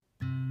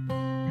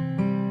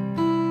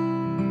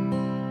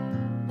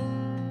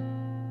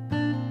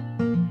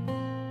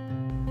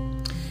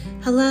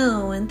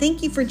Hello, and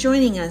thank you for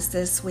joining us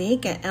this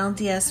week at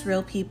LDS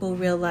Real People,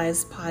 Real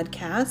Lives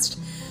podcast.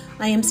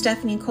 I am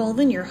Stephanie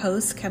Colvin, your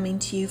host, coming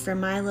to you from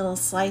my little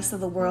slice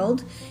of the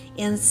world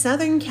in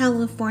Southern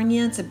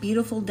California. It's a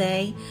beautiful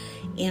day,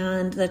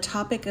 and the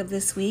topic of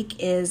this week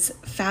is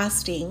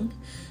fasting,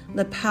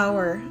 the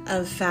power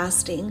of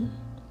fasting.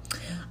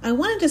 I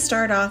wanted to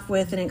start off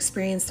with an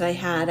experience that I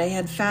had. I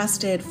had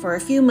fasted for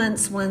a few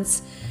months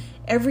once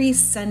every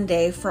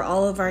Sunday for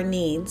all of our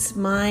needs,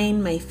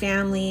 mine, my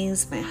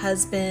family's, my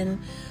husband,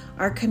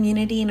 our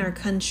community, and our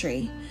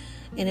country.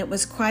 And it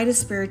was quite a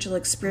spiritual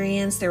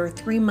experience. There were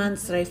 3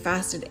 months that I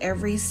fasted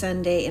every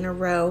Sunday in a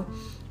row.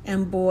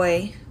 And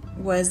boy,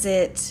 was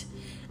it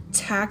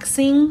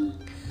taxing,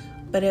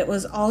 but it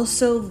was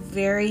also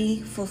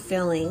very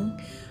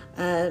fulfilling,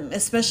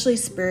 especially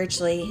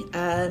spiritually,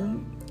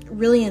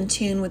 really in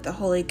tune with the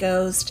Holy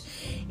Ghost,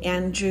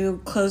 and drew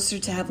closer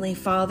to Heavenly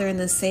Father and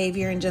the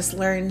Savior, and just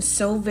learned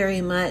so very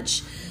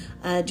much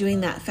doing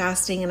that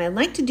fasting. And I'd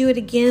like to do it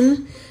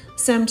again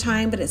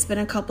sometime, but it's been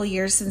a couple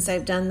years since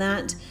I've done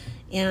that.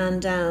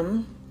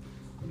 And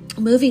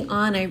moving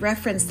on, I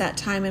referenced that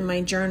time in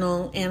my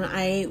journal, and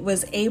I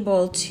was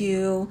able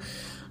to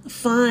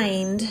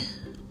find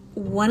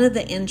one of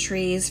the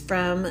entries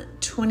from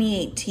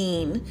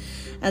 2018.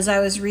 As I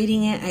was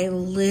reading it, I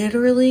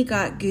literally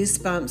got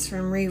goosebumps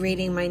from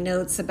rereading my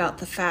notes about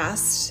the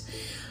fast.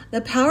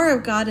 The power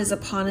of God is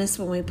upon us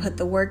when we put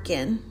the work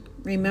in.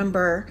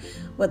 Remember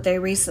what they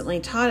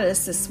recently taught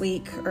us this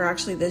week, or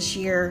actually this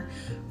year,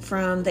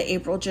 from the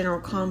April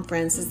General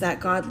Conference, is that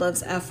God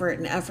loves effort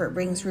and effort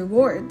brings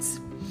rewards.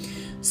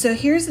 So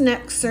here's an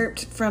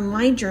excerpt from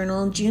my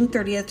journal, June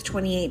 30th,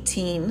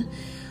 2018.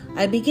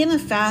 I began a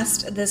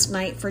fast this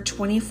night for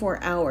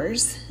 24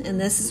 hours,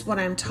 and this is what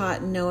I'm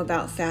taught and know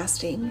about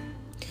fasting.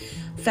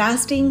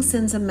 Fasting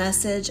sends a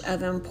message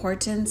of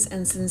importance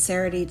and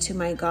sincerity to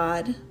my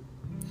God.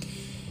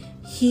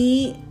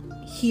 He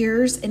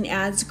hears and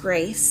adds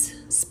grace,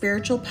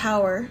 spiritual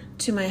power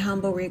to my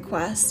humble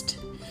request,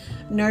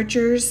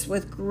 nurtures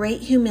with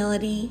great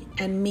humility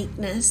and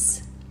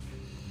meekness.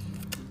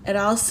 It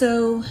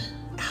also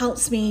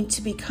helps me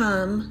to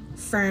become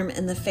firm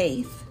in the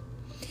faith,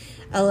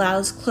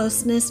 allows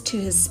closeness to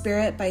His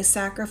Spirit by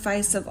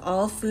sacrifice of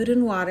all food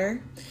and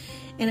water,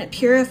 and it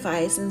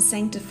purifies and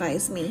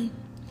sanctifies me,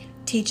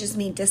 teaches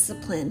me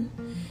discipline,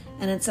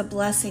 and it's a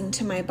blessing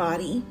to my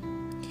body.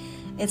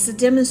 It's a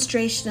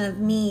demonstration of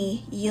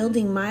me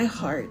yielding my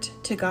heart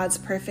to God's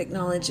perfect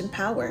knowledge and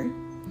power.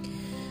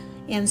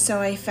 And so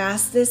I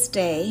fast this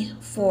day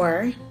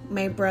for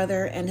my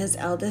brother and his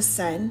eldest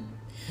son.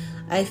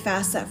 I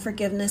fast that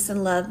forgiveness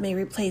and love may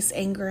replace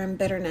anger and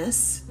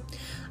bitterness.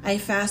 I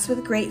fast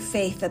with great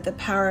faith that the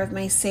power of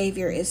my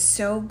Savior is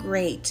so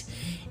great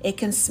it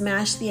can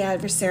smash the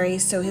adversary,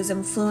 so his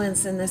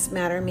influence in this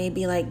matter may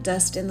be like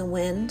dust in the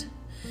wind.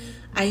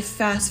 I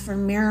fast for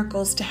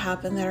miracles to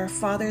happen, that our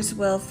Father's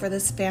will for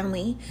this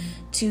family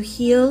to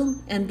heal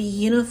and be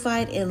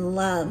unified in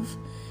love,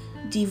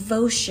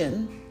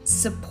 devotion,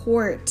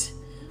 support,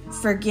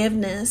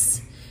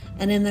 forgiveness,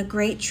 and in the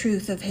great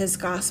truth of His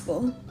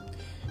gospel.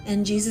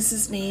 In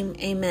Jesus' name,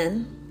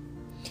 amen.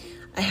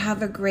 I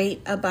have a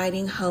great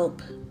abiding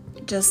hope.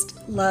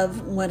 Just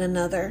love one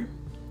another.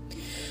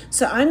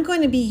 So I'm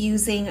going to be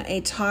using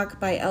a talk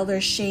by Elder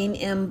Shane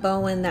M.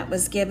 Bowen that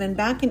was given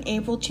back in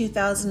April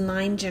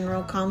 2009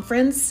 General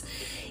Conference.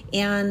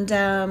 And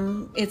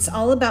it's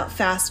all about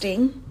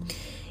fasting.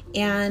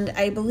 And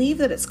I believe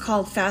that it's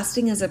called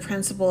Fasting as a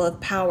Principle of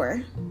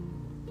Power.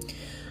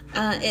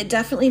 It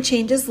definitely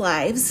changes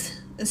lives.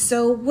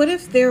 So what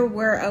if there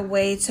were a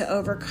way to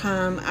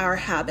overcome our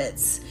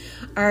habits,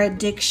 our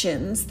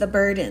addictions, the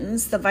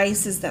burdens, the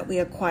vices that we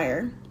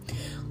acquire?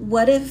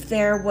 What if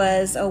there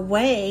was a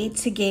way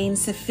to gain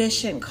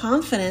sufficient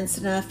confidence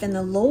enough in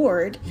the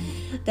Lord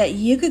that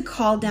you could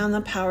call down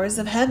the powers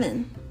of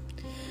heaven?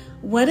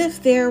 What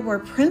if there were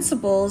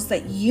principles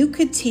that you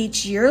could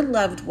teach your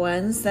loved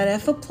ones that,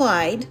 if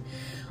applied,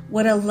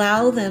 would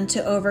allow them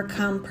to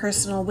overcome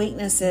personal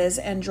weaknesses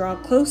and draw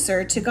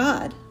closer to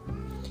God?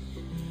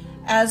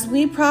 As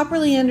we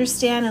properly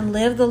understand and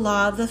live the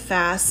law of the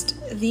fast,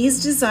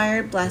 these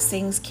desired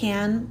blessings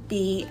can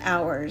be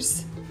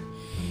ours.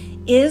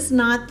 Is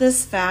not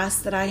this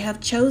fast that I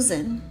have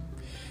chosen?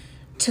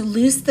 To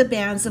loose the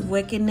bands of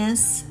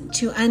wickedness,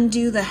 to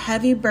undo the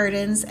heavy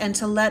burdens, and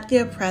to let the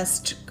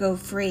oppressed go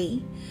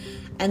free,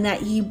 and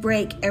that ye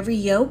break every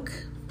yoke?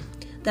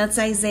 That's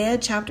Isaiah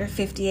chapter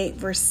 58,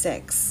 verse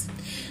 6.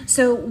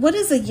 So what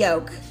is a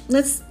yoke?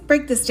 Let's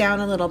break this down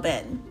a little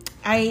bit.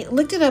 I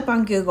looked it up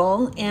on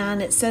Google,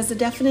 and it says the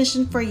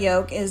definition for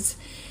yoke is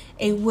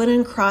a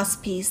wooden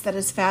crosspiece that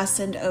is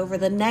fastened over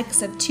the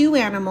necks of two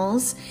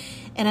animals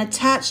and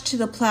attached to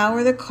the plow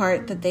or the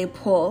cart that they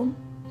pull.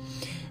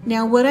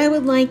 Now, what I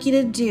would like you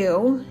to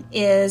do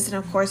is, and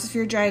of course, if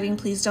you're driving,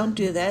 please don't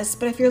do this,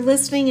 but if you're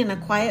listening in a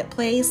quiet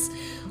place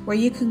where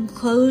you can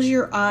close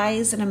your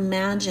eyes and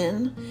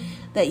imagine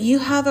that you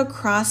have a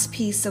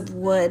crosspiece of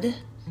wood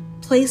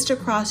placed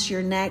across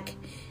your neck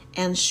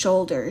and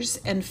shoulders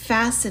and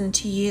fastened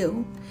to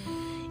you.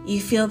 You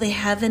feel the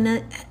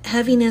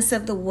heaviness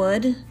of the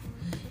wood.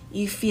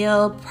 You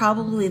feel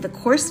probably the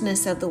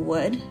coarseness of the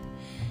wood.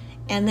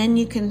 And then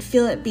you can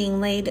feel it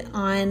being laid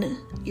on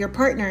your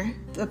partner,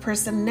 the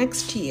person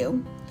next to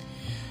you.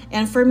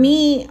 And for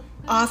me,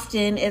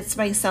 often it's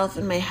myself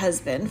and my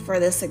husband for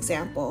this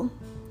example.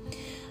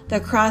 The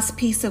cross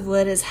piece of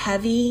wood is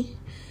heavy.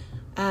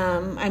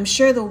 I'm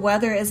sure the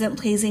weather isn't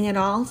pleasing at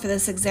all. For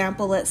this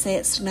example, let's say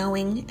it's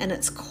snowing and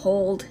it's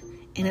cold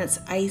and it's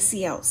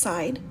icy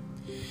outside.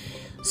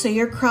 So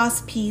your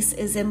cross piece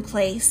is in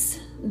place.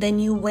 Then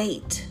you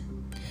wait.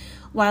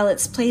 While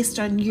it's placed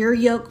on your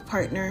yoke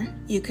partner,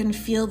 you can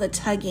feel the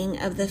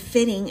tugging of the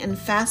fitting and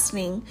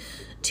fastening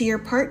to your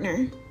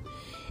partner.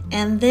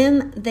 And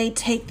then they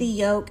take the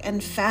yoke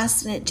and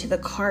fasten it to the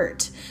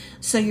cart.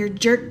 So you're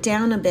jerked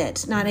down a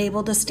bit, not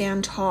able to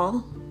stand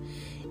tall.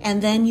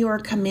 And then you are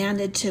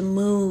commanded to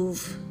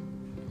move.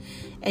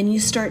 And you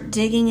start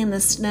digging in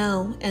the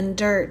snow and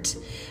dirt,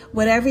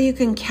 whatever you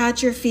can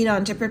catch your feet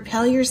on to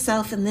propel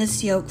yourself in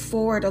this yoke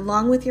forward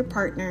along with your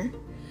partner.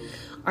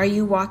 Are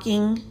you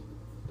walking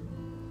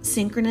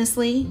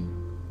synchronously?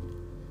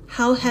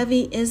 How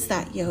heavy is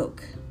that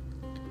yoke?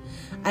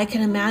 I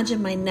can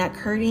imagine my neck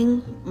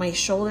hurting, my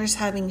shoulders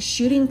having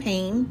shooting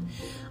pain,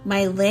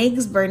 my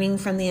legs burning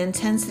from the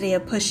intensity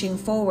of pushing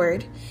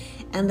forward,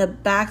 and the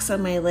backs of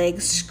my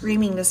legs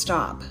screaming to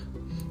stop.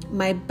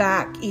 My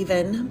back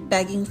even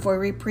begging for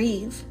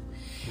reprieve.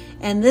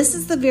 And this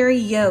is the very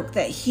yoke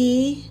that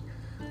He,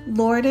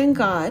 Lord and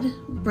God,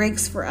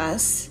 breaks for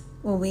us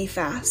when we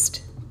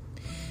fast.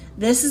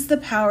 This is the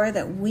power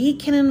that we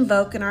can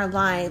invoke in our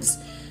lives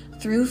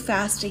through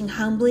fasting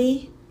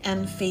humbly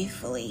and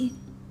faithfully.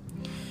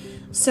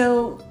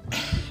 So,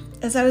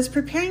 as I was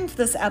preparing for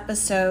this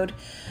episode,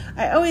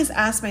 I always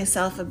ask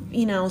myself,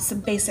 some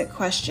basic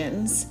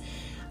questions.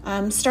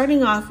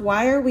 Starting off,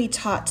 why are we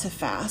taught to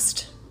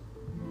fast?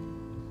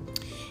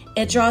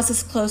 It draws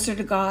us closer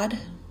to God.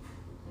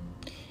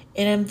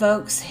 It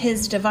invokes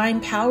His divine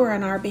power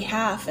on our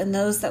behalf and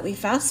those that we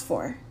fast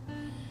for.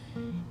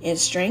 It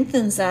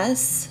strengthens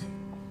us.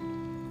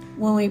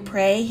 When we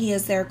pray, He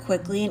is there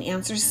quickly and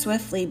answers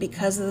swiftly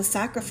because of the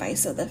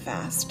sacrifice of the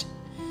fast.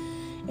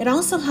 It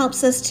also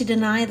helps us to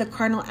deny the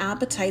carnal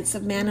appetites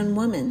of man and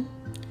woman.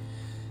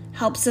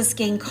 Helps us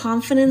gain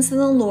confidence in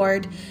the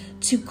Lord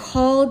to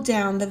call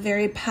down the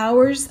very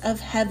powers of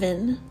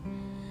heaven,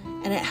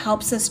 and it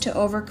helps us to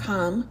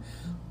overcome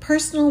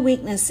personal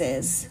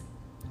weaknesses,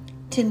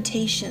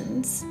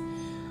 temptations,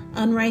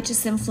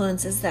 unrighteous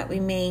influences that we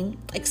may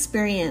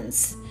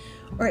experience,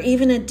 or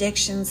even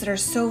addictions that are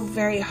so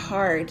very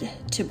hard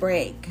to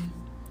break.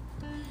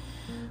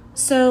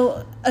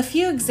 So a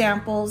few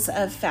examples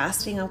of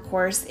fasting, of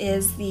course,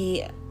 is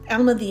the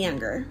Alma the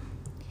Younger.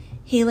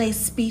 He lay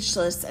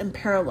speechless and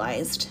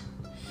paralyzed.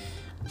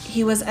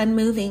 He was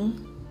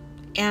unmoving,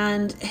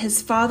 and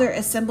his father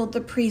assembled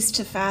the priests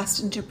to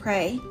fast and to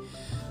pray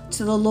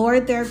to the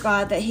Lord their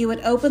God that He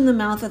would open the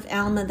mouth of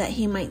Alma that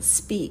he might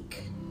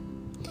speak.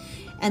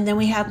 And then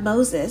we have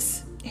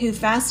Moses, who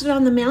fasted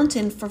on the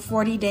mountain for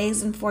 40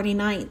 days and 40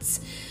 nights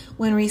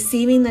when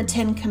receiving the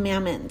 10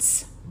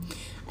 Commandments.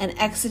 In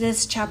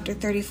Exodus chapter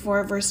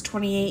 34, verse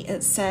 28,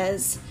 it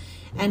says,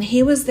 "And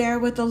he was there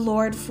with the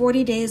Lord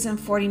 40 days and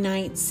 40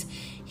 nights.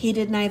 He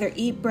did neither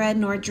eat bread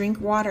nor drink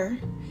water.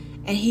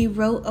 And he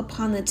wrote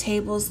upon the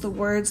tables the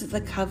words of the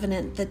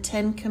covenant, the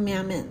 10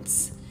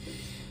 Commandments."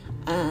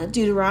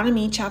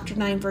 Deuteronomy chapter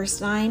 9,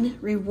 verse 9,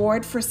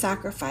 reward for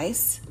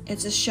sacrifice.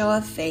 It's a show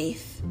of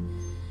faith.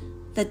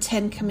 The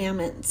 10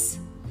 Commandments.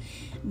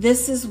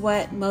 This is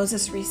what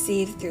Moses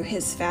received through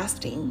his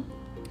fasting.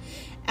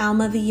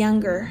 Alma the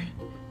Younger,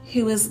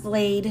 who was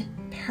laid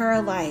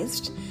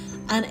paralyzed,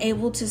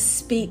 unable to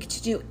speak,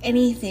 to do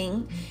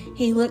anything.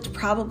 He looked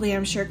probably,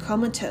 I'm sure,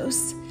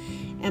 comatose.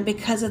 And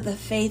because of the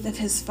faith of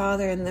his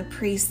father and the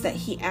priests that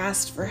he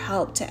asked for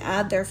help to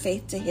add their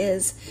faith to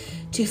his,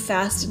 to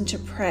fast and to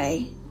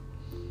pray.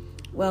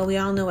 Well, we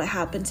all know what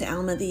happened to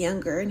Alma the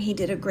Younger, and he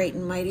did a great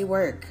and mighty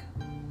work.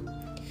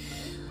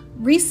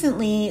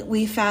 Recently,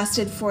 we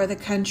fasted for the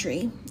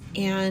country,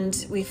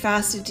 and we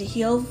fasted to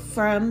heal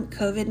from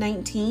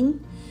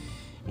COVID-19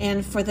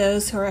 and for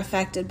those who are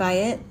affected by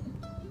it,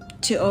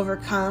 to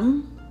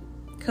overcome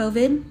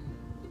COVID.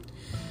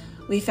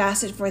 We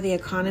fasted for the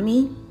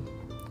economy.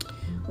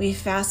 We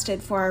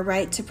fasted for our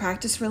right to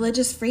practice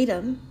religious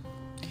freedom.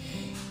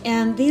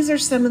 And these are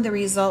some of the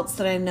results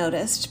that I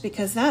noticed,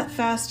 because that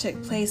fast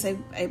took place,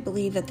 I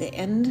believe, at the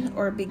end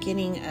or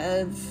beginning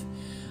of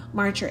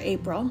March or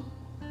April.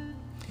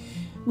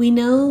 We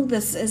know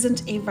this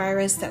isn't a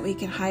virus that we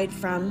can hide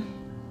from.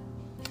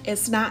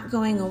 It's not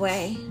going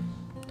away.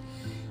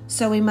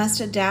 So we must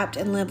adapt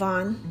and live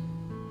on.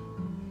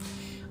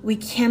 We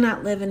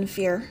cannot live in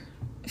fear.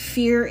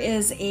 Fear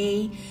is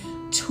a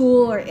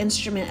tool or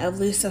instrument of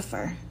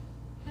Lucifer.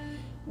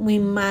 We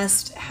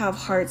must have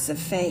hearts of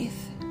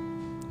faith.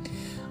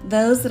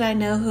 Those that I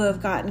know who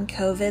have gotten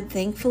COVID,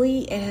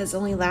 thankfully, it has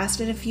only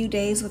lasted a few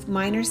days with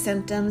minor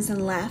symptoms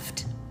and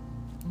left.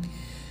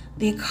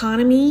 The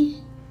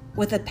economy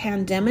with a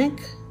pandemic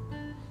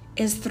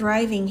is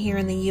thriving here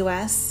in the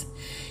U.S.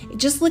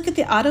 Just look at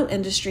the auto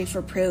industry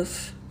for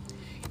proof.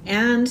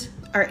 And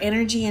our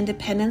energy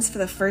independence for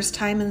the first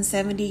time in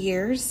 70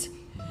 years.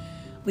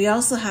 We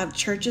also have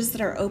churches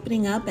that are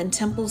opening up and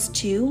temples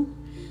too,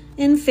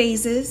 in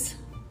phases,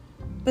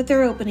 but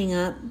they're opening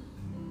up.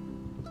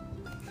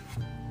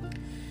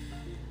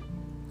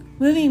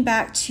 Moving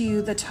back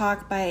to the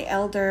talk by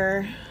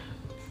Elder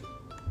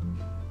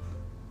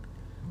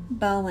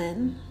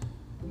Bowen.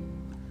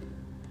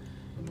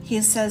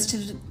 He says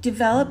to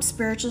develop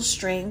spiritual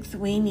strength,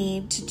 we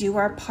need to do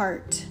our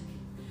part.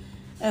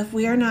 If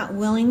we are not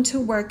willing to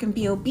work and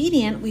be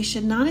obedient, we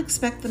should not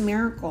expect the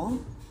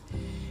miracle.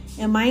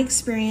 In my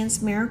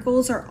experience,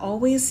 miracles are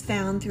always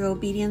found through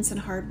obedience and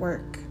hard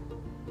work.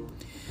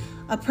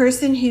 A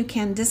person who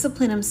can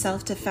discipline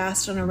himself to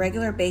fast on a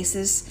regular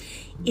basis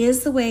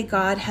is the way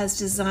God has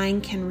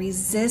designed, can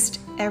resist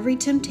every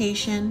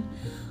temptation,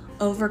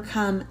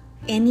 overcome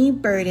any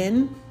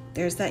burden,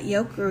 there's that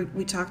yoke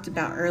we talked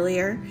about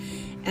earlier,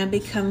 and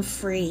become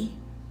free.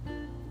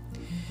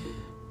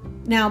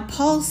 Now,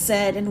 Paul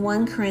said in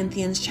 1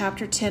 Corinthians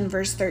chapter 10,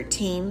 verse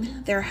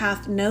 13, there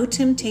hath no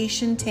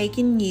temptation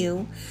taken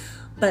you,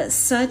 but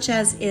such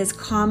as is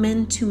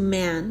common to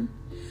man.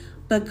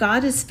 But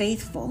God is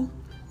faithful,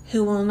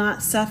 who will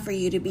not suffer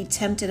you to be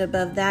tempted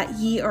above that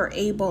ye are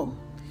able,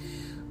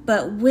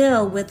 but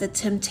will with the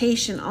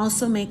temptation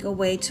also make a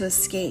way to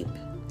escape,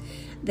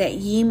 that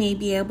ye may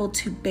be able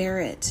to bear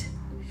it.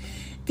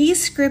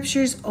 These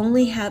scriptures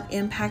only have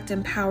impact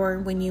and power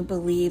when you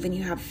believe and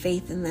you have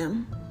faith in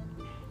them.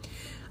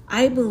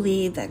 I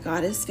believe that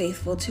God is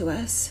faithful to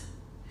us.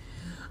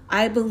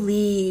 I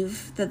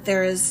believe that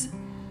there is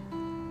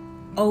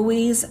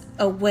always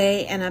a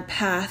way and a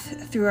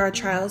path through our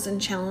trials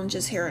and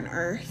challenges here on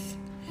earth.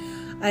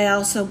 I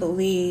also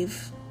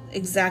believe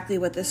exactly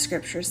what the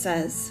scripture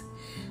says,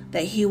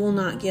 that He will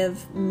not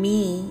give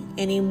me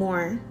any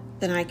more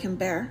than I can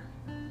bear.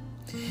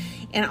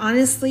 And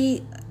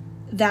honestly,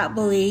 that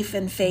belief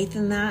and faith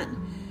in that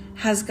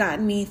has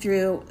gotten me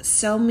through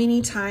so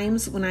many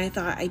times when I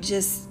thought I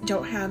just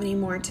don't have any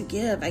more to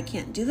give. I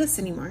can't do this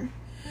anymore.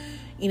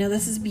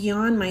 This is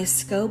beyond my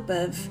scope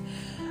of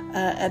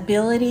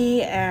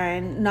ability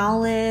and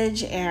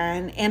knowledge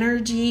and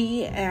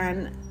energy.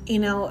 And,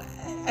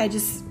 I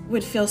just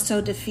would feel so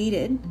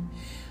defeated.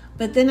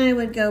 But then I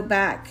would go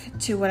back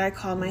to what I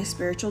call my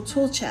spiritual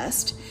tool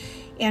chest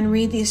and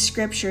read these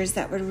scriptures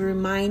that would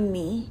remind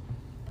me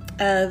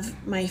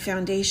of my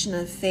foundation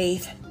of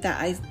faith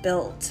that I've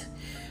built.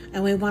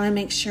 And we want to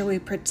make sure we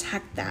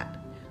protect that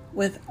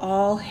with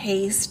all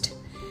haste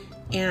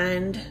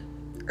and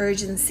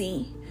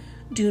urgency.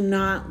 Do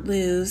not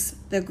lose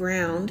the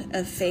ground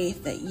of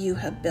faith that you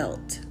have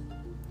built.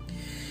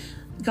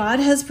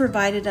 God has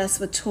provided us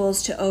with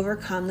tools to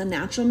overcome the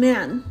natural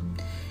man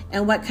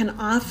and what can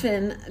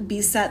often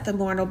beset the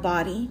mortal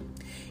body.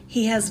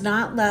 He has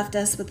not left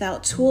us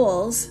without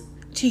tools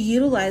to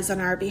utilize on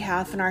our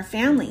behalf and our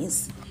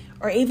families,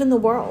 or even the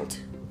world.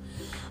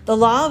 The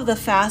law of the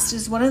fast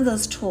is one of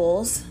those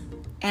tools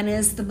and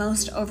is the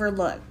most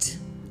overlooked.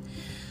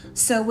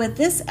 So with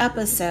this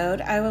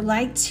episode, I would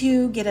like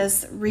to get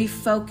us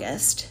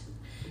refocused,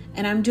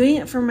 and I'm doing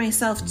it for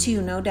myself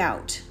too, no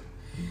doubt,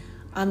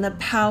 on the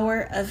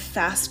power of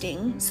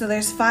fasting. So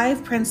there's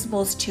 5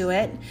 principles to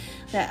it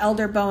that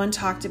Elder Bowen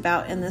talked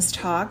about in this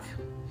talk.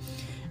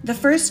 The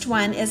first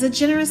one is a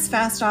generous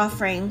fast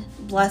offering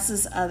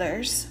blesses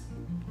others.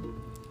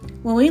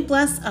 When we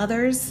bless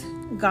others,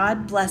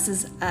 God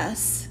blesses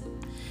us.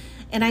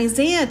 And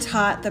Isaiah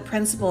taught the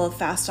principle of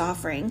fast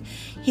offering.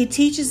 He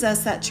teaches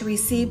us that to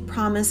receive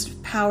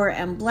promised power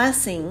and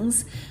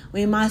blessings,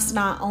 we must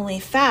not only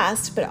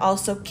fast, but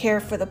also care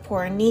for the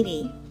poor and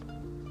needy.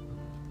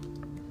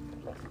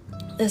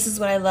 This is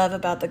what I love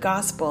about the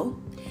gospel.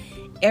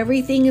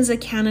 Everything is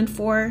accounted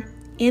for,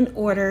 in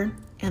order,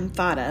 and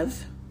thought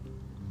of.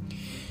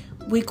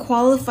 We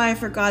qualify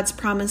for God's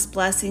promised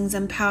blessings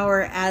and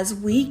power as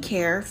we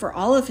care for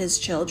all of His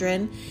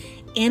children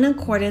in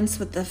accordance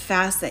with the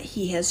fast that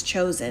He has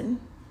chosen.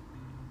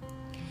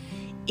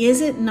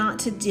 Is it not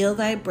to deal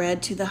thy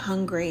bread to the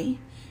hungry,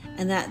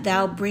 and that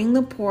thou bring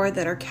the poor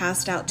that are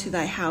cast out to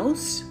thy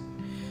house?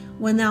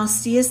 When thou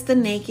seest the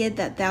naked,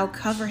 that thou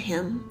cover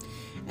him,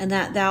 and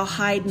that thou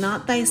hide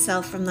not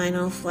thyself from thine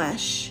own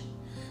flesh.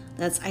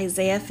 That's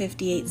Isaiah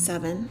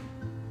 58:7.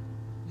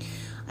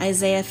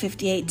 Isaiah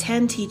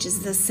 58:10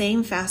 teaches the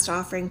same fast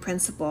offering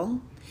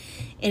principle.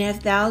 And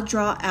if thou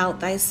draw out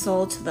thy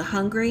soul to the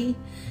hungry,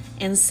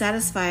 and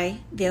satisfy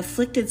the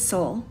afflicted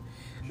soul,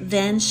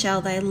 then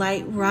shall thy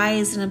light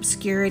rise in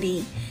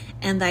obscurity,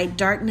 and thy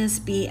darkness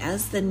be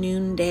as the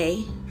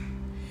noonday.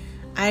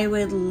 I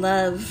would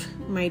love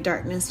my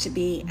darkness to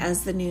be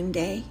as the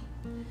noonday.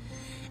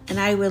 And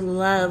I would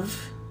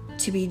love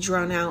to be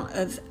drawn out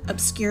of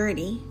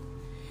obscurity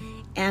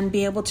and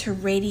be able to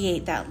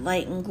radiate that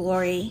light and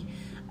glory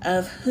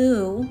of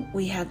who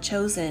we have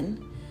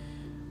chosen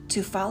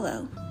to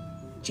follow,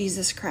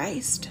 Jesus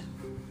Christ.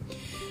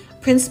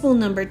 Principle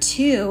number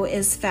 2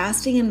 is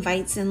fasting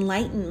invites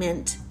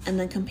enlightenment and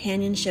the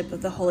companionship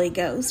of the Holy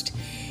Ghost.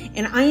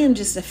 And I am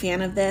just a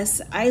fan of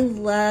this. I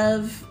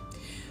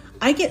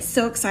get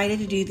so excited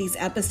to do these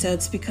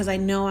episodes because I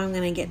know I'm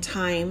going to get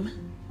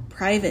time,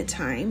 private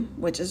time,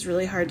 which is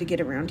really hard to get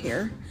around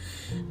here,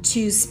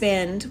 to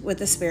spend with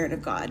the Spirit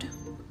of God.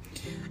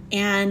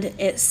 And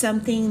it's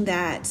something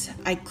that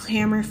I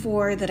clamor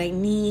for, that I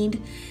need,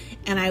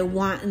 and I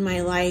want in my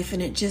life.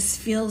 And it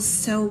just feels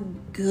so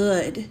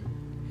good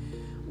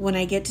when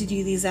I get to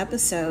do these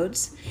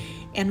episodes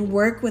and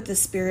work with the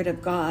Spirit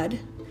of God.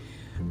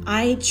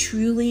 I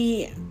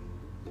truly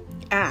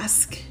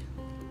ask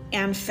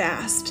and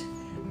fast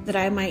that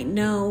I might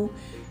know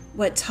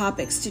what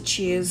topics to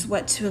choose,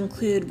 what to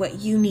include, what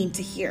you need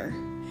to hear.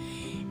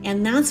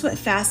 And that's what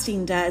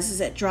fasting does, is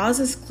it draws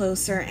us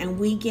closer and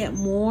we get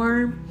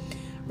more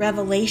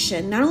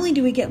revelation. Not only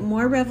do we get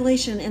more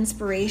revelation and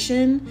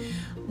inspiration,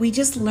 we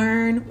just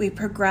learn, we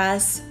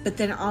progress, but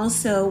then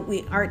also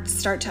we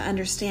start to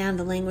understand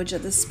the language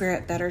of the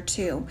Spirit better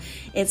too.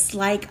 It's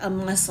like a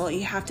muscle.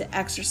 You have to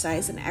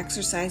exercise and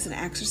exercise and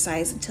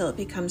exercise until it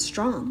becomes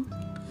strong.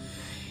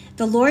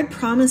 The Lord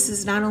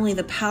promises not only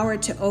the power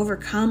to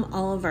overcome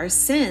all of our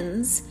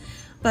sins,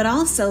 but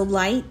also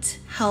light,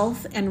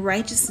 health, and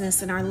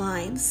righteousness in our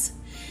lives.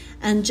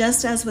 And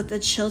just as with the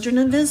children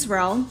of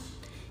Israel,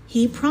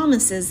 He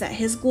promises that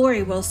His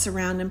glory will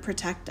surround and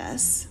protect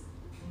us.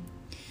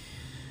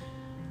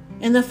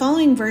 In the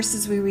following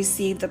verses, we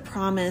receive the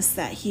promise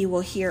that He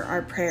will hear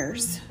our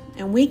prayers,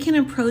 and we can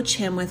approach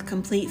Him with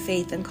complete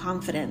faith and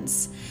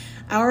confidence.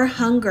 Our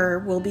hunger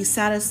will be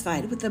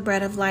satisfied with the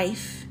bread of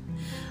life.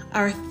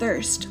 Our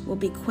thirst will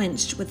be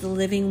quenched with the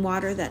living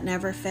water that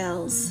never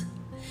fails.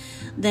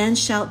 Then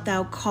shalt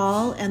thou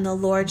call, and the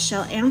Lord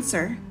shall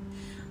answer.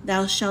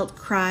 Thou shalt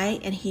cry,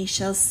 and He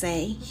shall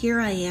say, Here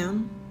I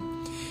am.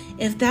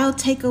 If thou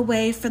take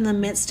away from the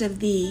midst of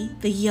thee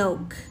the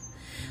yoke,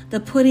 the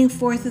putting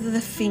forth of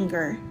the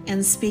finger,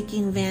 and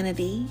speaking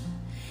vanity,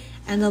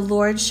 and the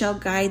Lord shall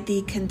guide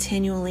thee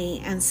continually,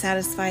 and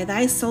satisfy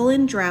thy soul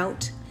in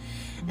drought,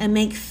 and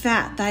make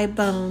fat thy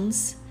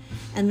bones,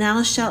 and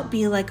thou shalt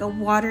be like a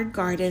watered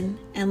garden,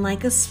 and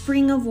like a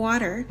spring of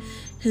water,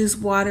 whose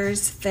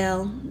waters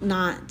fail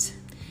not.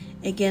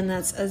 Again,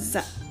 that's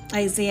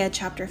Isaiah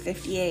chapter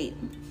 58,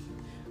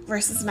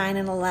 verses 9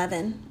 and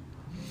 11.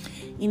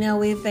 You know,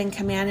 we've been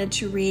commanded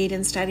to read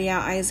and study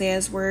out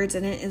Isaiah's words,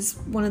 and it is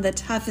one of the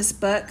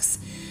toughest books,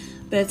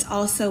 but it's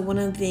also one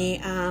of the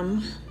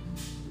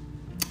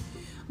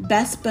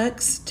best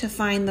books to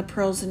find the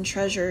pearls and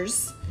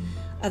treasures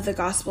of the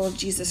gospel of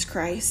Jesus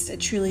Christ. It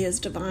truly is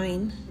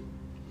divine.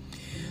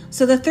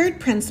 So the third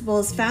principle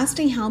is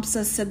fasting helps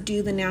us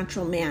subdue the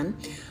natural man.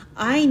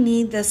 I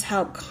need this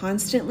help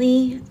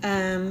constantly.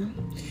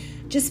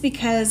 Just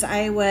because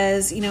I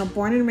was,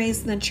 born and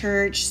raised in the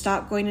church,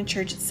 stopped going to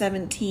church at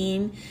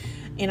 17,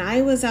 and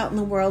I was out in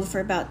the world for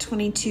about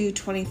 22,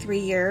 23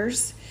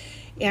 years,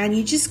 and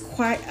you just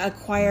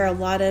acquire a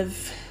lot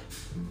of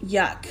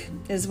yuck,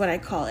 is what I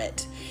call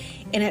it.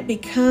 And it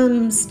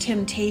becomes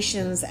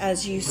temptations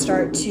as you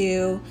start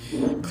to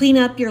clean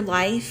up your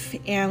life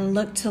and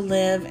look to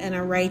live in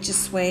a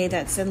righteous way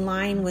that's in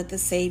line with the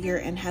Savior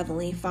and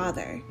Heavenly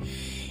Father.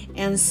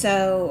 And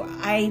so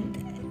I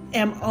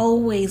am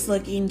always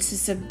looking to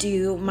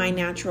subdue my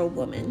natural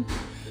woman.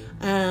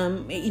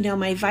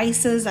 My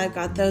vices, I've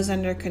got those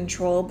under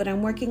control, but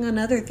I'm working on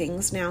other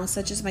things now,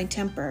 such as my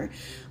temper,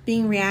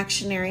 being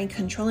reactionary,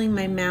 controlling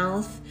my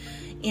mouth,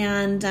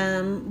 and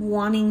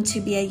wanting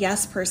to be a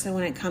yes person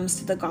when it comes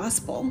to the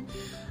gospel.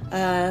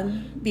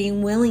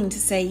 Being willing to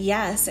say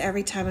yes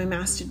every time I'm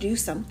asked to do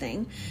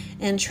something,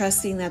 and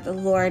trusting that the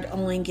Lord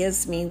only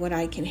gives me what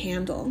I can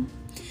handle.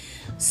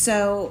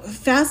 So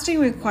fasting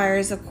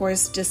requires, of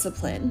course,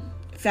 discipline.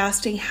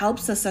 Fasting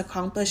helps us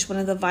accomplish one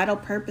of the vital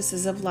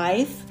purposes of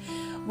life,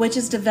 which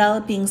is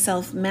developing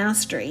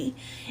self-mastery.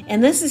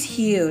 And this is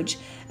huge.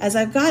 As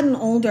I've gotten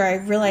older, I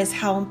realize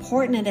how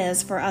important it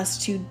is for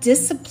us to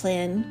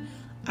discipline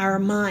our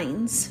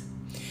minds.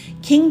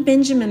 King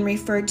Benjamin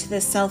referred to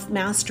this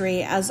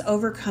self-mastery as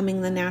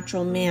overcoming the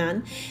natural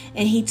man,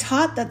 and he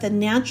taught that the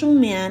natural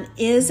man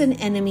is an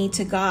enemy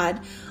to God,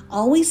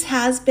 always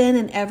has been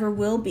and ever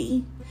will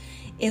be.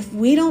 If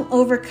we don't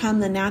overcome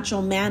the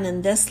natural man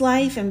in this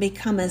life and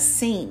become a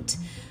saint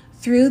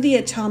through the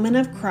atonement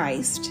of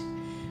Christ,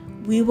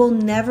 we will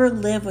never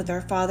live with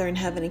our Father in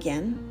heaven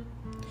again.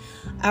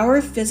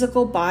 Our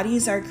physical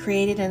bodies are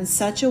created in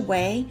such a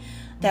way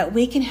that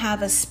we can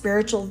have a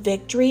spiritual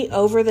victory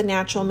over the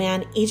natural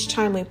man each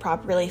time we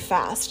properly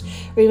fast.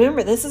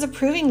 Remember, this is a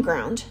proving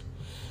ground.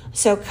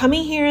 So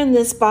coming here in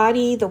this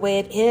body, the way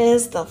it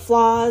is, the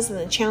flaws and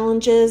the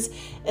challenges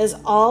is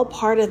all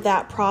part of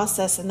that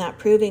process and that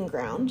proving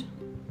ground.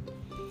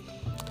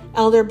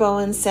 Elder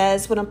Bowen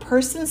says, when a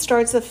person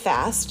starts a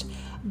fast,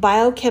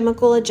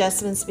 biochemical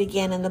adjustments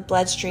begin in the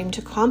bloodstream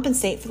to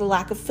compensate for the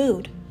lack of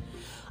food.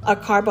 A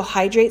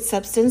carbohydrate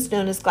substance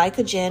known as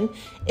glycogen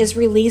is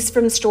released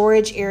from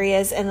storage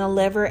areas in the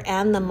liver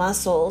and the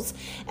muscles,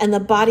 and the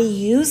body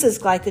uses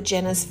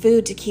glycogen as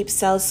food to keep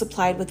cells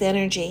supplied with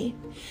energy.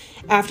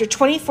 After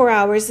 24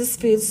 hours, this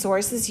food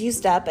source is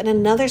used up and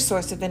another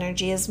source of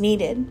energy is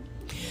needed.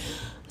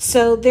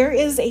 So there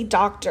is a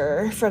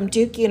doctor from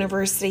Duke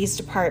University's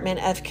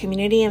Department of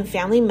Community and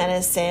Family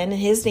Medicine.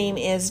 His name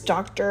is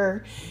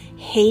Dr.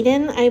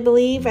 Hayden, I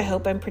believe. I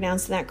hope I'm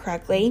pronouncing that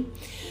correctly.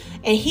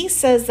 And he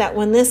says that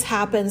when this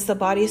happens, the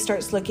body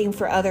starts looking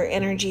for other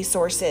energy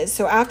sources.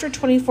 So after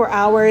 24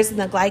 hours and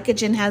the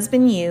glycogen has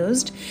been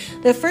used,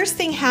 the first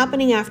thing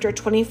happening after a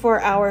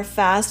 24-hour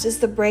fast is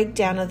the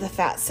breakdown of the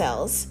fat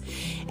cells.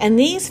 And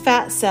these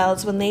fat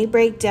cells, when they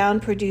break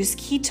down, produce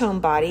ketone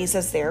bodies,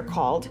 as they are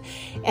called.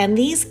 And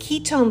these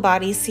ketone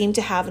bodies seem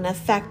to have an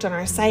effect on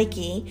our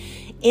psyche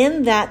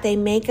in that they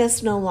make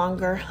us no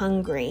longer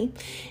hungry.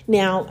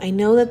 Now, I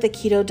know that the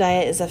keto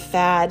diet is a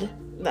fad.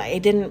 I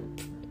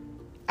didn't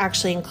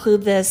actually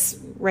include this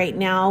right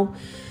now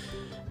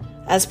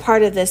as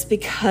part of this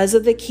because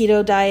of the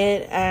keto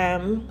diet.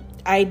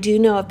 I do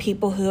know of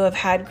people who have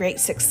had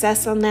great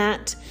success on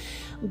that.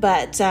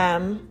 But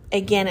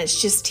again, it's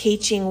just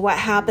teaching what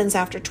happens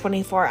after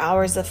 24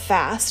 hours of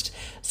fast.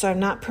 So I'm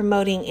not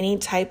promoting any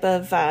type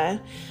of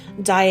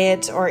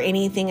diet or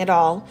anything at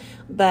all.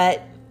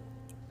 But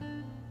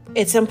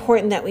it's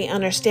important that we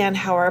understand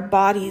how our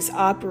bodies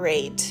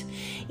operate.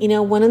 You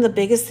know, one of the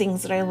biggest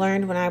things that I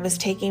learned when I was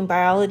taking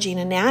biology and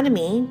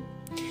anatomy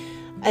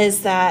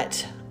is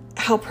that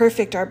how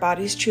perfect our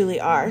bodies truly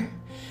are.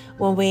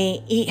 When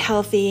we eat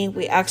healthy,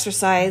 we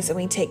exercise, and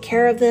we take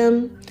care of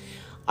them,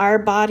 our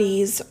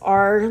bodies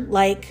are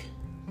like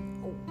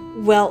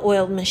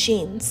well-oiled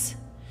machines.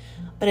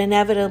 But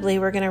inevitably,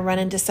 we're going to run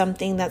into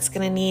something that's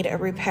going to need a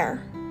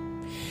repair.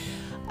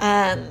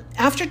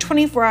 After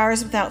 24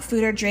 hours without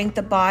food or drink,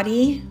 the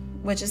body,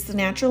 which is the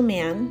natural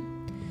man,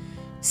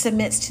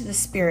 submits to the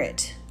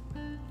spirit,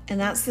 and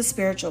that's the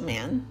spiritual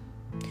man.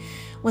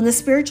 When the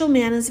spiritual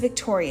man is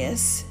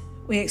victorious,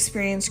 we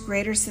experience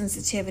greater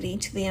sensitivity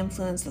to the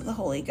influence of the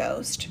Holy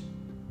Ghost.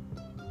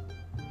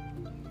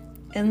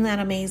 Isn't that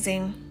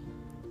amazing?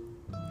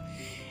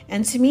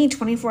 And to me,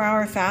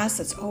 24-hour fast,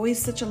 it's always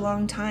such a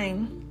long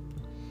time.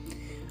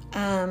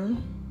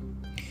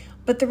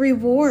 But the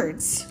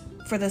rewards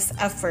for this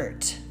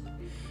effort,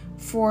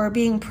 for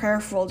being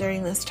prayerful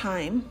during this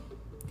time,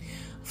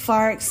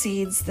 far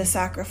exceeds the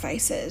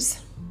sacrifices.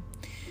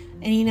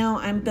 And you know,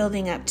 I'm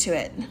building up to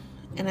it,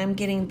 and I'm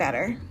getting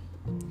better.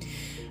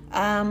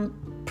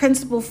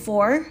 Principle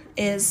 4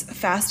 is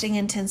fasting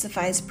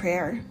intensifies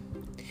prayer.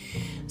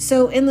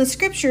 So in the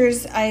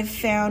scriptures, I've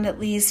found at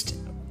least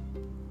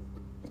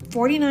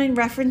 49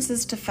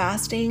 references to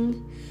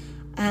fasting.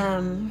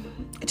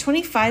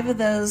 25 of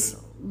those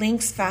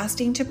links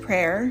fasting to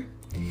prayer.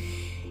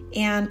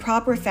 And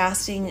proper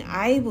fasting,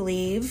 I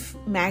believe,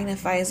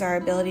 magnifies our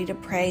ability to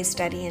pray,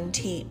 study, and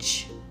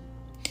teach.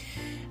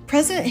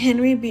 President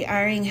Henry B.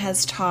 Eyring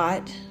has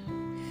taught,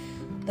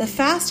 the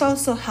fast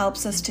also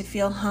helps us to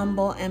feel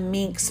humble and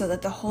meek so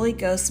that the Holy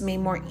Ghost may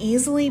more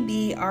easily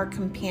be our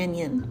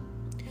companion.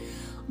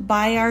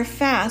 By our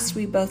fast,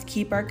 we both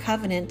keep our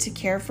covenant to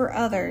care for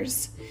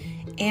others,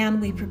 and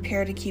we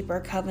prepare to keep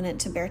our covenant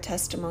to bear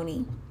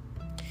testimony.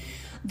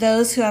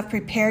 Those who have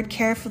prepared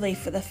carefully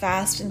for the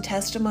fast and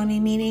testimony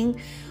meeting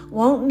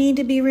won't need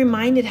to be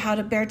reminded how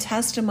to bear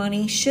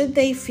testimony should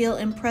they feel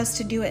impressed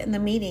to do it in the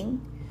meeting.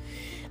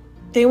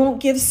 They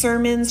won't give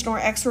sermons, nor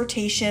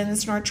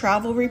exhortations, nor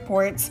travel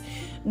reports,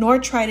 nor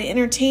try to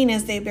entertain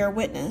as they bear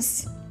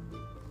witness,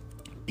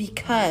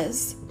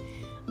 because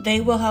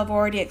they will have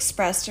already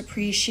expressed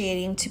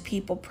appreciating to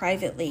people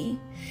privately.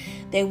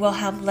 They will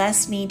have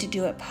less need to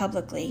do it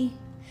publicly.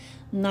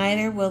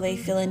 Neither will they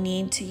feel a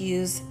need to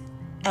use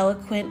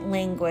eloquent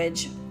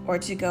language or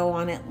to go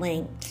on at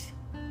length.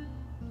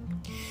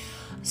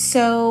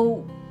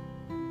 So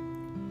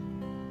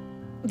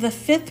the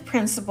 5th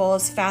principle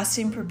is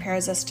fasting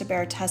prepares us to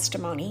bear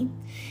testimony.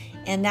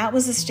 And that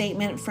was a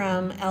statement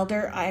from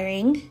Elder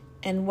Eyring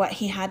and what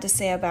he had to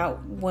say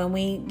about when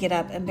we get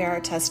up and bear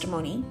our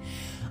testimony.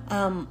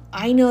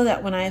 I know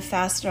that when I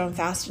fasted on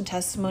Fast and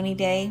Testimony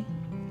Day,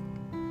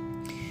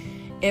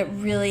 it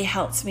really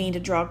helps me to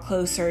draw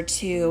closer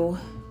to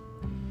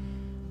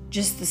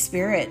just the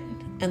Spirit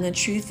and the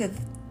truth of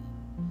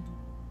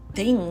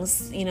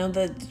things, you know,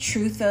 the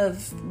truth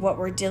of what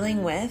we're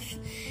dealing with,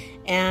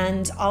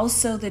 and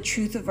also the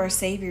truth of our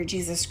Savior,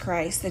 Jesus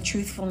Christ, the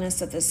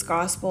truthfulness of this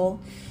gospel,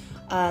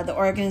 the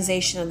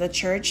organization of the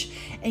church.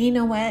 And you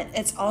know what?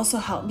 It's also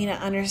helped me to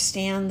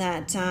understand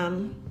that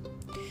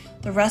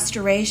the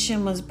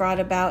restoration was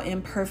brought about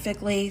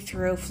imperfectly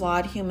through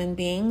flawed human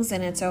beings,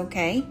 and it's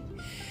okay.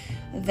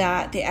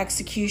 That the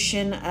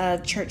execution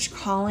of church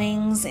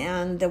callings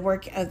and the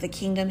work of the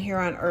kingdom here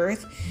on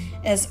earth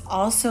is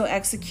also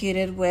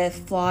executed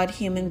with flawed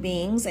human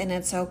beings, and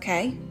it's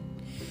okay.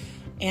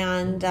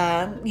 And,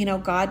 you know,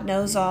 God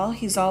knows all.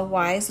 He's all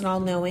wise and all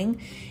knowing,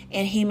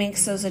 and he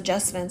makes those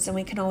adjustments, and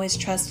we can always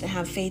trust and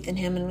have faith in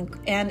him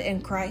and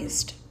in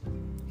Christ.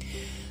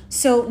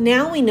 So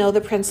now we know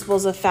the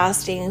principles of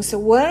fasting. So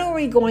what are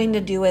we going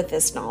to do with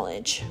this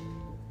knowledge?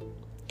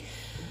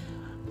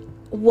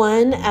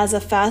 One, as a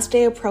fast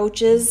day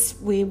approaches,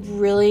 we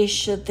really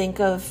should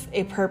think of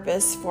a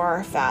purpose for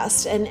our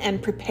fast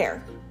and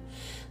prepare.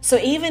 So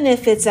even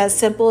if it's as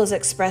simple as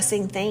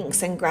expressing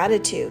thanks and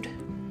gratitude.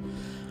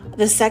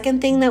 The second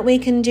thing that we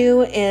can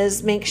do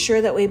is make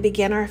sure that we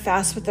begin our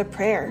fast with a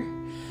prayer.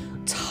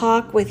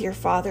 Talk with your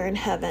Father in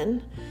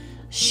heaven.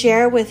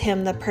 Share with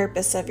him the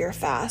purpose of your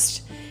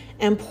fast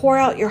and pour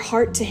out your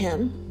heart to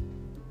him.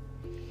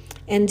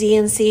 In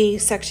D&C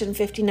section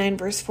 59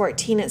 verse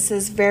 14, it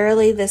says,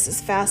 "Verily this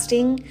is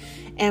fasting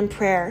and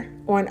prayer,"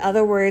 or in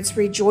other words,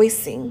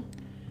 rejoicing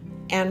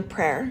and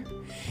prayer.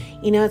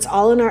 It's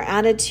all in our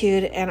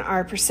attitude and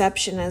our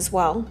perception as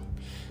well.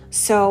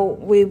 So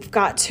we've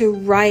got to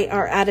right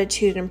our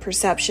attitude and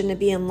perception to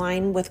be in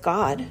line with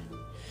God.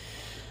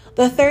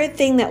 The third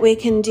thing that we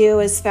can do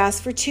is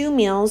fast for 2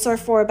 meals or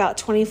for about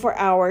 24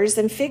 hours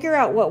and figure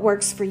out what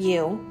works for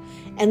you,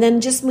 and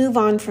then just move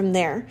on from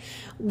there.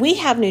 We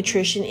have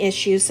nutrition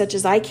issues such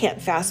as I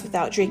can't fast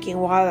without drinking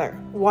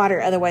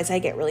water, otherwise I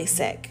get really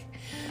sick.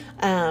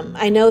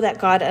 I know that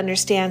God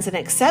understands and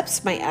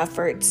accepts my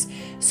efforts,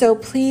 so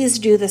please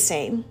do the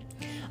same.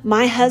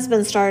 My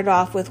husband started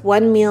off with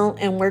 1 meal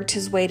and worked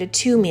his way to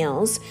 2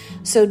 meals.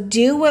 So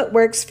do what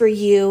works for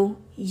you.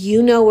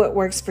 You know what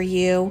works for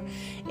you.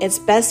 It's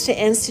best to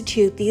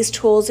institute these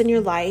tools in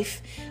your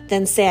life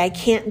than say, "I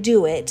can't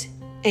do it,"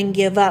 and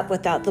give up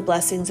without the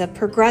blessings of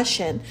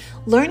progression,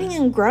 learning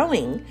and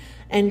growing,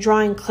 and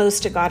drawing close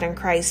to God in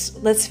Christ.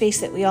 Let's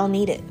face it, we all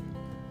need it.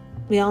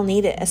 We all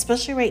need it,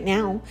 especially right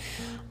now.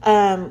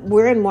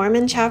 We're in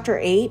Mormon chapter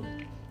 8.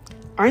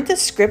 Aren't the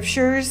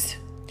scriptures...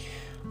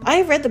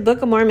 I've read the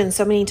Book of Mormon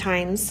so many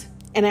times,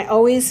 and I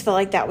always felt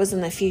like that was in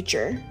the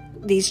future,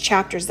 these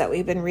chapters that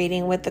we've been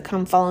reading with the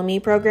Come Follow Me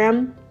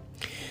program.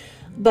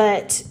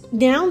 But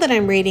now that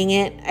I'm reading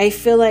it, I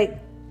feel like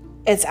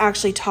it's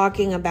actually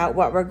talking about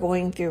what we're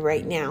going through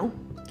right now.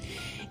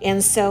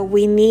 And so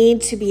we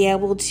need to be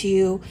able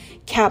to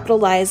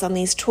capitalize on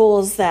these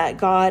tools that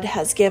God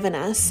has given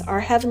us,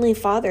 our Heavenly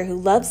Father who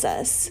loves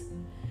us,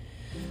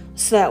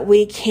 so that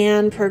we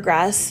can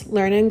progress,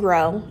 learn and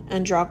grow,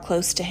 and draw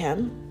close to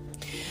Him.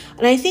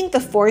 And I think the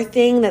fourth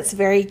thing that's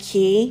very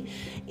key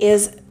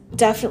is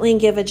definitely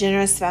give a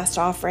generous fast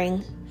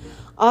offering.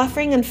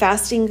 Offering and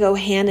fasting go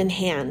hand in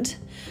hand.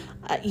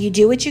 You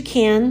do what you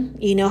can,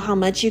 you know how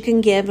much you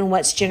can give and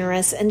what's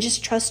generous, and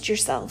just trust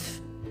yourself.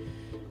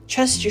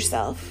 Trust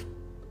yourself.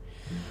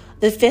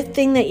 The fifth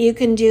thing that you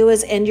can do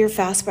is end your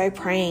fast by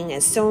praying.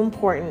 It's so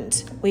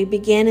important. We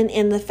begin and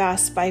end the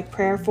fast by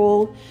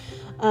prayerful,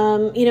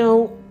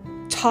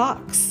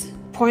 talks,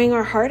 pouring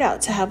our heart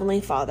out to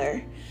Heavenly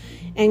Father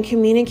and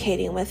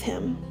communicating with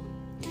Him.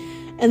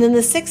 And then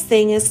the sixth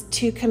thing is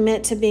to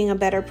commit to being a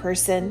better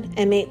person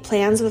and make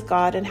plans with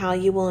God and how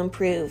you will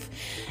improve.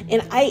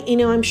 And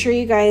I'm sure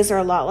you guys are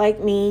a lot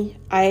like me.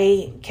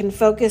 I can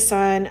focus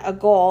on a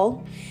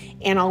goal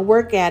and I'll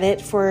work at it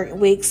for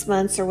weeks,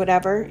 months, or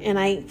whatever, and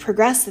I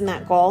progress in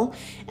that goal.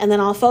 And then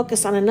I'll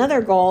focus on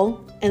another goal,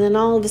 and then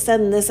all of a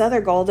sudden this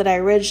other goal that I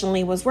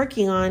originally was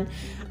working on,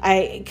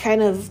 I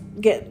kind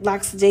of get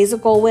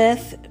lackadaisical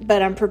with,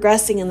 but I'm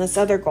progressing in this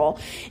other goal.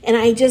 And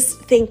I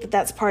just think that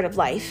that's part of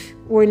life.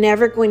 We're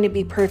never going to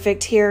be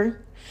perfect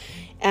here.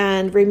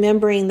 And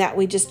remembering that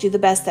we just do the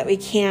best that we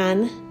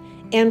can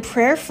and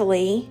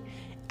prayerfully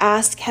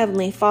ask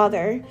Heavenly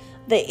Father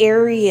the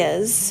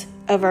areas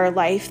of our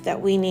life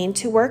that we need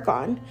to work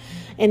on.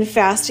 And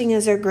fasting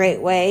is a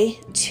great way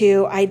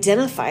to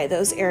identify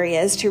those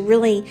areas, to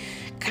really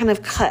kind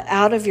of cut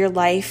out of your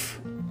life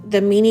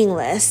the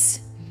meaningless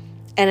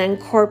and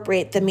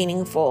incorporate the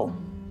meaningful.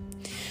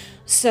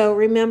 So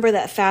remember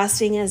that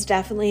fasting is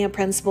definitely a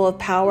principle of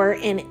power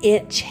and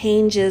it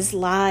changes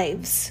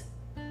lives.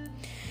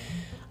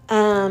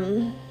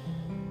 I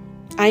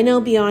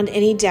know beyond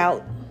any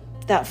doubt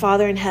that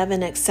Father in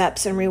heaven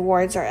accepts and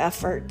rewards our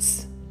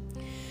efforts.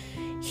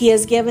 He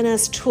has given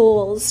us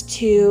tools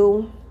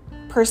to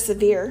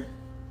persevere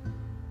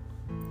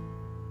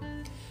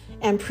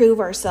and prove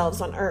ourselves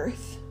on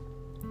earth.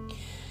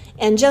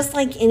 And just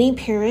like any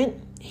parent,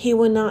 He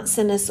would not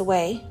send us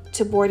away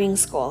to boarding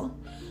school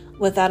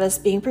without us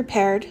being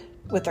prepared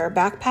with our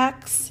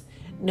backpacks,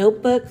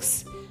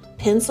 notebooks,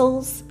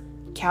 pencils,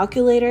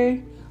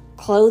 calculator,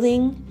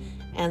 clothing,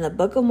 and the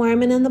Book of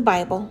Mormon and the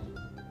Bible.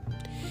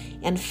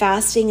 And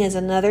fasting is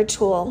another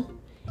tool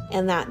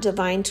in that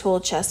divine tool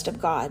chest of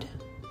God.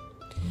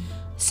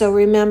 So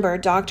remember,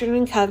 Doctrine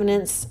and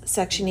Covenants,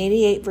 section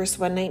 88, verse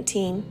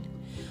 119.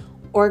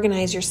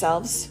 Organize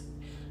yourselves,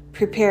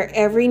 prepare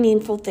every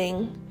needful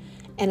thing,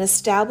 and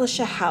establish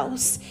a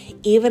house,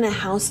 even a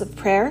house of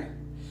prayer,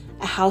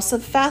 a house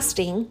of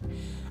fasting,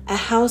 a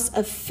house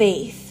of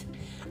faith,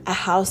 a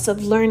house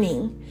of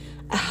learning,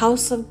 a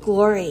house of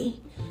glory,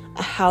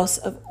 a house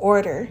of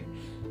order,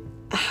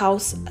 a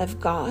house of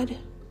God.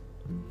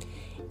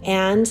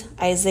 And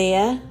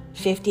Isaiah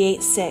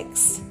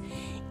 58:6.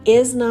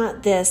 Is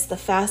not this the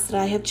fast that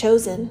I have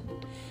chosen,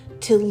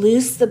 to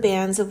loose the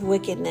bands of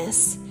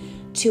wickedness,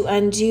 to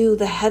undo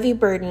the heavy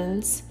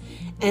burdens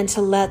and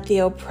to let the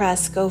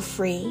oppressed go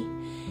free,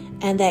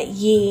 and that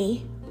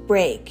ye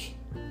break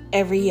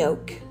every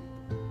yoke.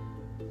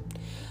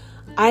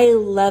 I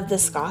love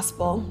this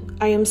gospel.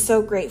 I am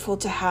so grateful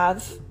to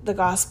have the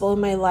gospel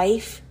in my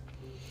life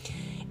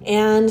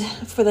and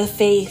for the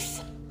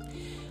faith.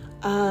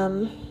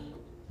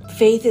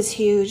 Faith is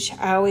huge.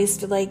 I always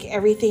feel like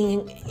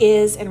everything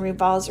is and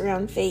revolves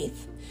around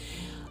faith.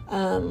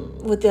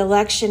 With the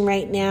election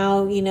right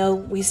now,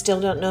 we still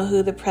don't know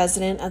who the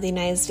president of the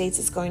United States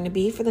is going to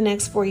be for the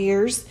next 4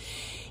 years.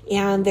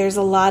 And there's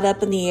a lot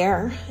up in the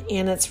air,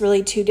 and it's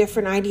really two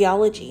different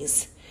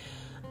ideologies.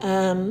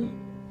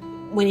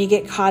 When you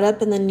get caught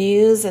up in the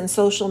news and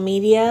social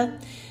media,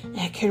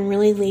 it can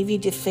really leave you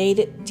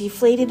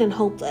deflated and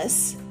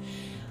hopeless.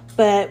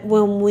 But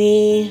when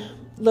we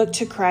look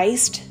to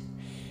Christ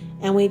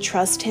and we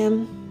trust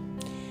Him,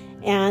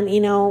 and,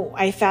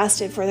 I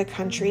fasted for the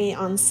country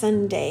on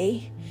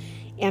Sunday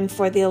and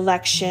for the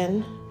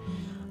election.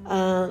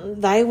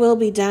 Thy will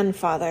be done,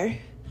 Father.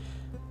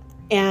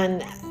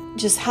 And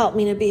just help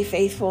me to be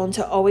faithful and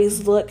to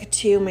always look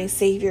to my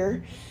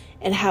Savior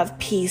and have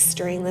peace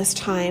during this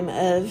time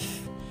of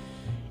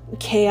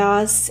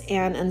chaos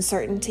and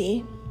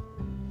uncertainty.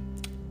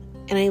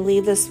 And I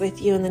leave this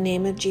with you in the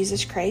name of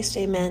Jesus Christ.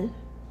 Amen.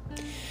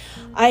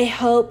 I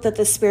hope that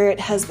the Spirit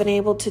has been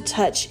able to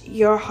touch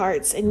your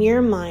hearts and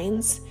your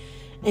minds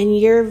and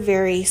your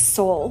very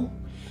soul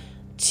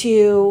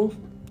to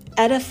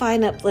edify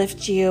and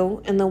uplift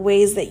you in the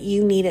ways that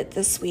you need it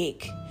this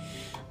week,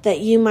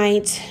 that you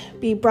might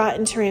be brought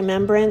into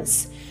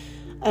remembrance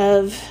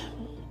of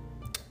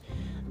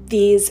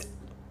these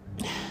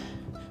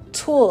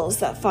tools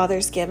that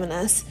Father's given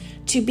us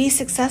to be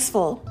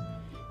successful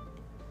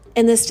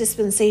in this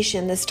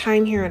dispensation, this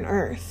time here on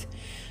earth,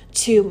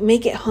 to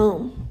make it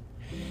home.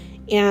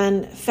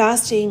 And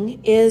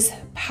fasting is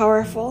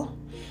powerful.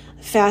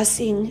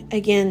 Fasting,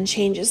 again,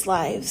 changes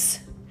lives.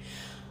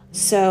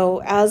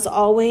 So, as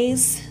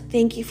always,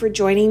 thank you for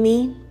joining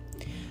me.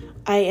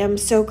 I am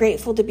so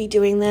grateful to be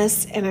doing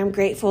this, and I'm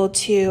grateful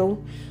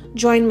to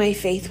join my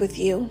faith with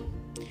you.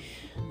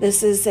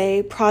 This is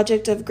a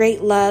project of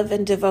great love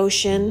and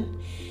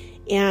devotion,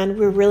 and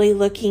we're really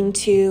looking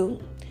to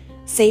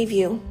save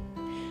you,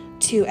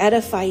 to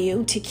edify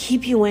you, to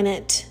keep you in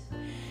it.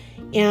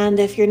 And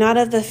if you're not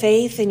of the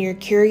faith and you're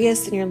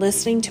curious and you're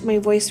listening to my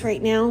voice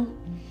right now,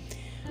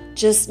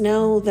 just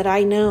know that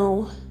I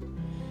know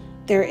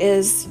there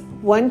is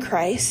one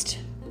Christ,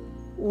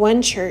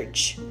 one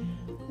church,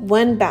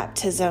 one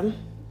baptism,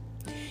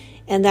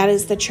 and that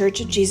is the Church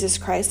of Jesus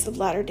Christ of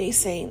Latter-day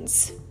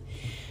Saints.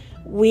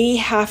 We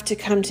have to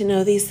come to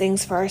know these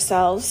things for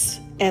ourselves,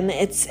 and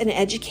it's an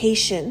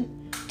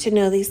education to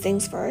know these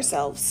things for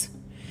ourselves.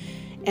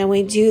 And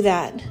we do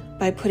that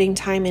by putting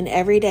time in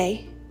every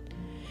day.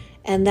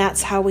 And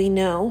that's how we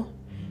know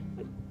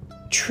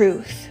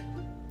truth.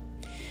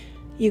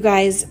 You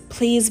guys,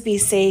 please be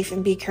safe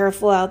and be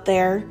careful out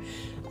there.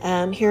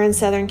 Here in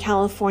Southern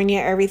California,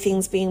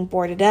 everything's being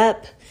boarded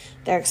up.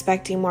 They're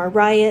expecting more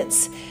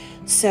riots.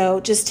 So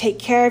just take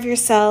care of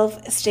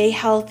yourself, stay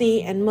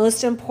healthy, and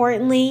most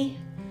importantly,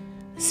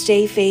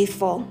 stay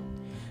faithful.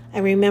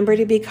 And remember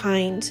to be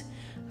kind,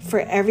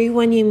 for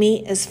everyone you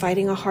meet is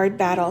fighting a hard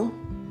battle.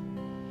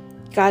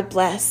 God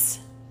bless.